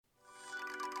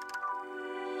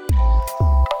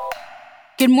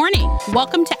Good morning.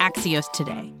 Welcome to Axios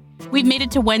Today. We've made it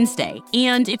to Wednesday,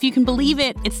 and if you can believe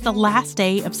it, it's the last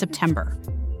day of September.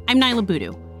 I'm Nyla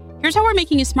Boodoo. Here's how we're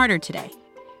making you smarter today.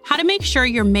 How to make sure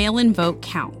your mail-in vote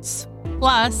counts.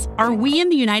 Plus, are we in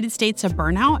the United States a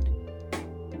burnout?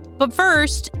 But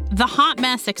first, the hot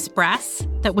mess express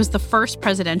that was the first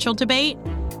presidential debate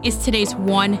is today's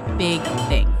one big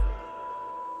thing.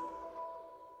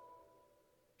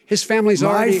 His family's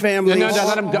already... My family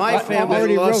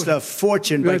already lost wrote a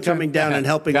fortune by coming down and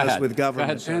helping us with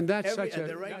government. And that's such a...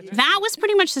 That was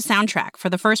pretty much the soundtrack for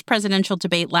the first presidential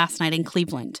debate last night in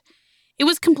Cleveland. It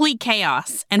was complete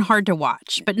chaos and hard to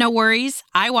watch, but no worries.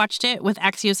 I watched it with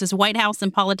Axios' White House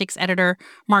and politics editor,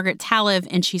 Margaret Talev,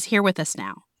 and she's here with us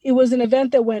now. It was an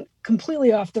event that went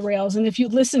completely off the rails. And if you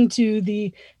listen to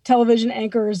the television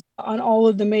anchors on all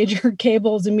of the major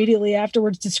cables immediately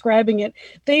afterwards describing it,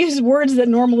 they use words that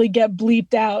normally get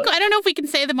bleeped out. I don't know if we can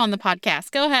say them on the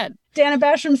podcast. Go ahead. Dana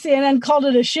Bash from CNN called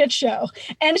it a shit show.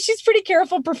 And she's pretty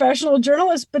careful professional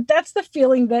journalist, but that's the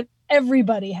feeling that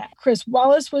everybody had. Chris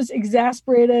Wallace was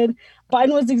exasperated.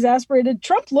 Biden was exasperated.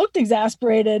 Trump looked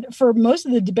exasperated for most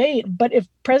of the debate. But if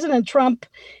President Trump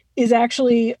is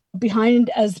actually behind,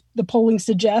 as the polling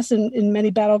suggests, in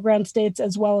many battleground states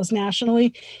as well as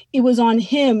nationally, it was on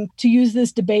him to use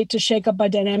this debate to shake up a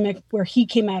dynamic where he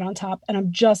came out on top. And I'm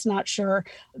just not sure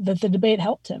that the debate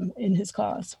helped him in his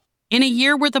cause. In a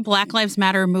year where the Black Lives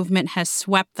Matter movement has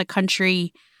swept the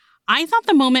country, I thought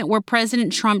the moment where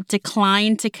President Trump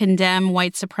declined to condemn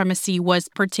white supremacy was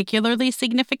particularly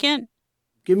significant.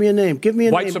 Give me a name. Give me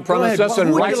a white name. Supremacists and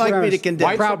Who would right you like me to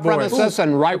condemn? White supremacists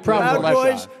and right Proud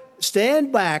Boys.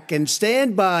 Stand back and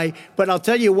stand by. But I'll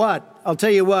tell you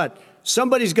what.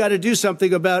 Somebody's got to do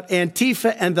something about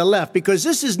Antifa and the left, because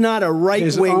this is not a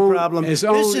right-wing problem. This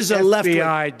is a left-wing.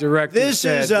 FBI director This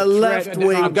is a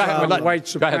left-wing problem. White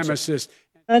supremacist.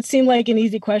 That seemed like an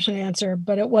easy question to answer,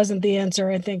 but it wasn't the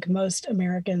answer I think most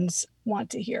Americans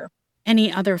want to hear.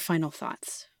 Any other final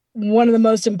thoughts? One of the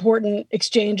most important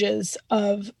exchanges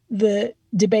of the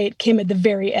debate came at the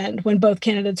very end, when both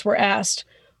candidates were asked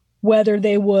whether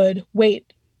they would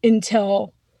wait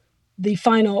until the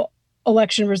final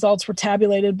election results were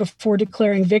tabulated before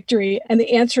declaring victory. And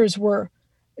the answers were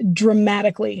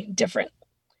dramatically different.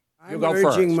 I'm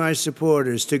urging my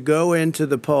supporters to go into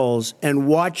the polls and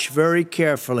watch very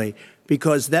carefully,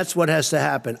 because that's what has to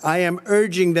happen. I am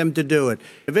urging them to do it.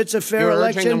 If it's a fair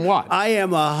election, I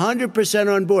am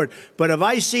 100% on board. But if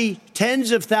I see tens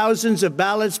of thousands of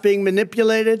ballots being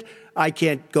manipulated, I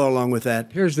can't go along with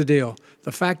that. Here's the deal.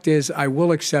 The fact is, I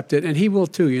will accept it, and he will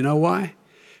too. You know why?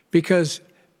 Because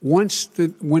once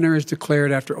the winner is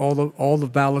declared after all the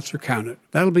ballots are counted,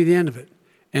 that'll be the end of it.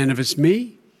 And if it's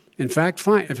me, in fact,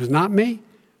 fine. If it's not me,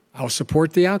 I'll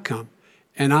support the outcome.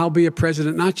 And I'll be a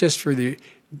president not just for the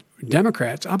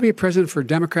Democrats. I'll be a president for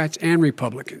Democrats and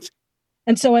Republicans.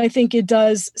 And so I think it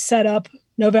does set up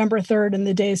November 3rd and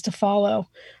the days to follow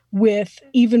with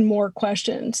even more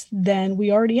questions than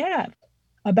we already had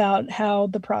about how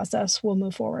the process will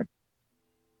move forward.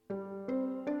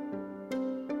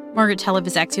 Margaret Talev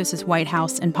is Axios' White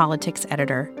House and politics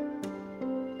editor.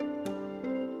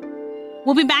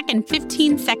 We'll be back in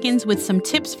 15 seconds with some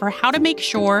tips for how to make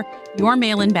sure your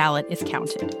mail-in ballot is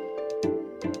counted.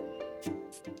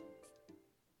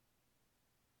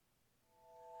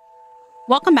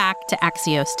 Welcome back to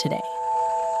Axios Today.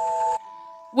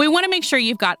 We want to make sure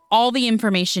you've got all the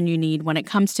information you need when it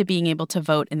comes to being able to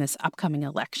vote in this upcoming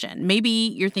election. Maybe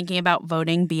you're thinking about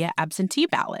voting via absentee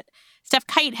ballot. Steph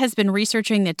Kite has been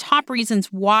researching the top reasons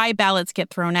why ballots get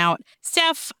thrown out.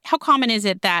 Steph, how common is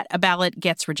it that a ballot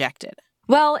gets rejected?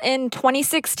 Well, in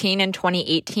 2016 and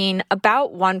 2018,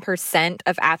 about 1%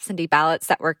 of absentee ballots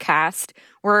that were cast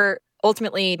were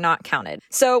ultimately not counted.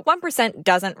 So 1%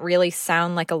 doesn't really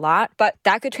sound like a lot, but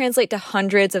that could translate to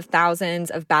hundreds of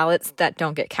thousands of ballots that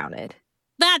don't get counted.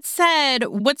 That said,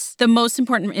 what's the most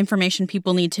important information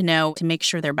people need to know to make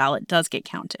sure their ballot does get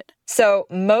counted? So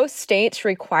most states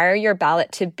require your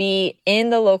ballot to be in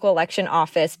the local election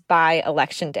office by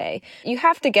election day. You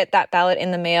have to get that ballot in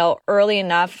the mail early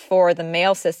enough for the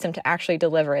mail system to actually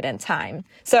deliver it in time.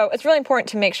 So it's really important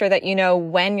to make sure that you know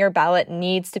when your ballot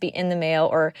needs to be in the mail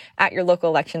or at your local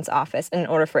elections office in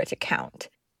order for it to count.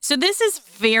 So this is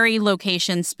very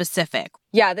location specific.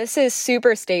 Yeah, this is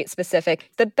super state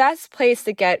specific. The best place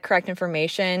to get correct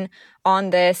information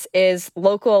on this is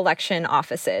local election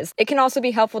offices. It can also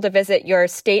be helpful to visit your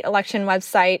state election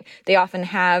website. They often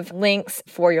have links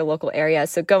for your local area.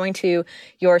 So going to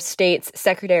your state's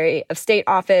Secretary of State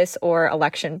office or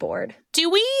election board. Do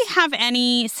we have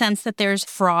any sense that there's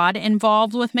fraud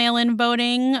involved with mail-in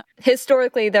voting?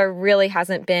 Historically, there really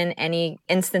hasn't been any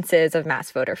instances of mass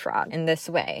voter fraud in this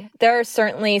way. There are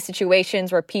certainly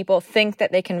situations where people think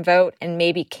that they can vote and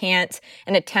maybe can't,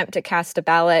 and attempt to cast a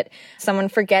ballot. Someone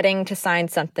forgetting to sign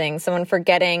something, someone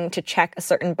forgetting to check a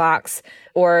certain box,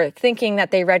 or thinking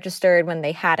that they registered when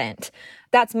they hadn't.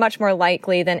 That's much more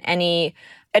likely than any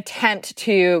attempt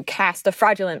to cast a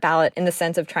fraudulent ballot in the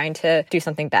sense of trying to do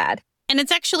something bad. And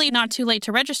it's actually not too late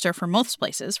to register for most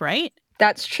places, right?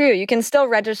 That's true. You can still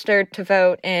register to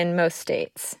vote in most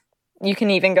states. You can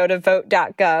even go to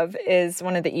vote.gov is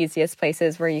one of the easiest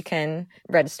places where you can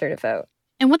register to vote.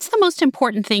 And what's the most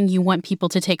important thing you want people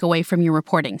to take away from your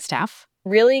reporting, Steph?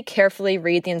 Really carefully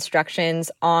read the instructions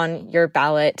on your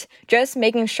ballot, just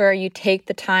making sure you take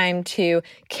the time to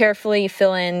carefully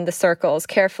fill in the circles,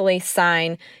 carefully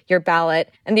sign your ballot.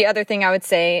 And the other thing I would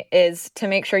say is to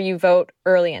make sure you vote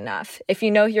early enough. If you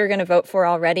know who you're going to vote for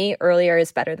already, earlier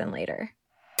is better than later.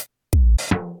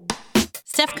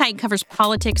 Steph Kite covers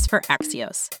politics for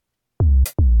Axios.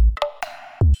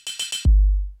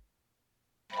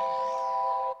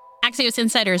 Axios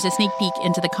Insider is a sneak peek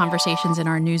into the conversations in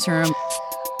our newsroom.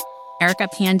 Erica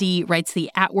Pandey writes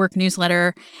the At Work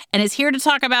newsletter and is here to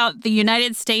talk about the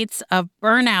United States of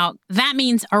burnout. That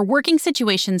means our working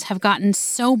situations have gotten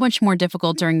so much more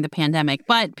difficult during the pandemic,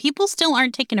 but people still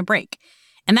aren't taking a break.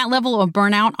 And that level of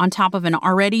burnout on top of an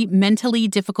already mentally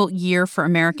difficult year for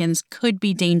Americans could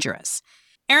be dangerous.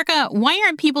 Erica, why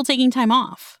aren't people taking time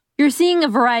off? You're seeing a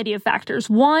variety of factors.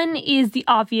 One is the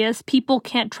obvious. People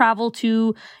can't travel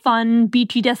to fun,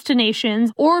 beachy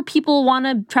destinations, or people want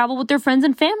to travel with their friends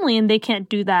and family and they can't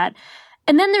do that.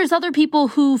 And then there's other people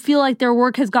who feel like their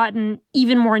work has gotten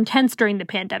even more intense during the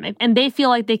pandemic, and they feel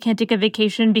like they can't take a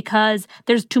vacation because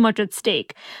there's too much at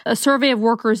stake. A survey of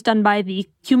workers done by the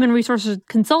human resources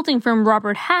consulting firm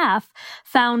Robert Half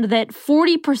found that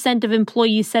 40% of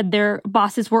employees said their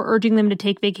bosses were urging them to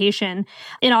take vacation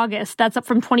in August. That's up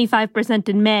from 25%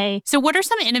 in May. So what are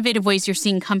some innovative ways you're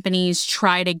seeing companies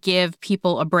try to give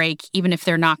people a break, even if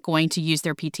they're not going to use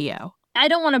their PTO? I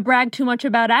don't want to brag too much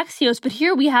about Axios, but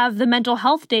here we have the mental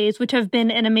health days, which have been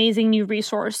an amazing new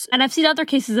resource. And I've seen other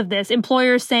cases of this,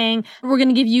 employers saying, we're going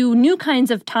to give you new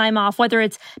kinds of time off, whether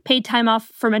it's paid time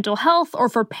off for mental health or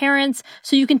for parents,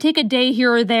 so you can take a day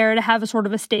here or there to have a sort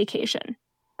of a staycation.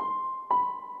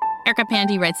 Erica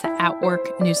Pandey writes the At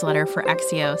Work newsletter for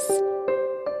Axios.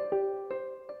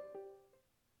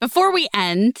 Before we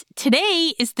end,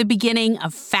 today is the beginning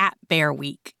of Fat Bear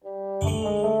Week.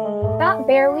 Fat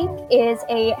Bear Week is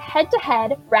a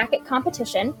head-to-head bracket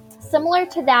competition similar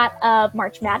to that of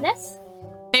March Madness.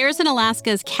 Bears in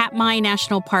Alaska's Katmai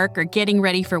National Park are getting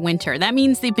ready for winter. That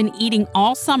means they've been eating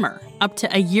all summer, up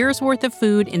to a year's worth of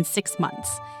food in 6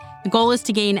 months. The goal is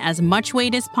to gain as much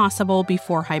weight as possible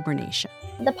before hibernation.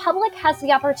 The public has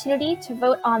the opportunity to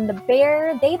vote on the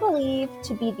bear they believe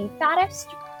to be the fattest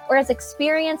or has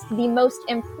experienced the most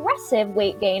impressive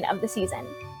weight gain of the season.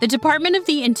 The Department of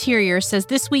the Interior says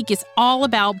this week is all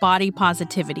about body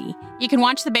positivity. You can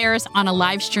watch the Bears on a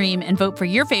live stream and vote for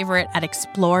your favorite at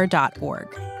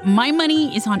explore.org. My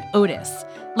money is on Otis.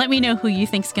 Let me know who you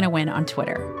think's going to win on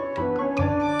Twitter.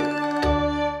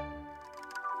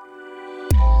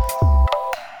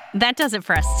 That does it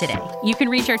for us today. You can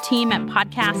reach our team at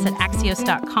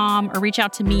podcasts@axios.com or reach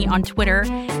out to me on Twitter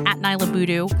at Naila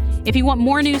Boodoo. If you want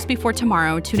more news before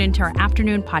tomorrow, tune into our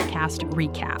afternoon podcast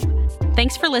recap.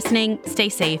 Thanks for listening, stay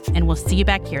safe, and we'll see you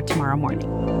back here tomorrow morning.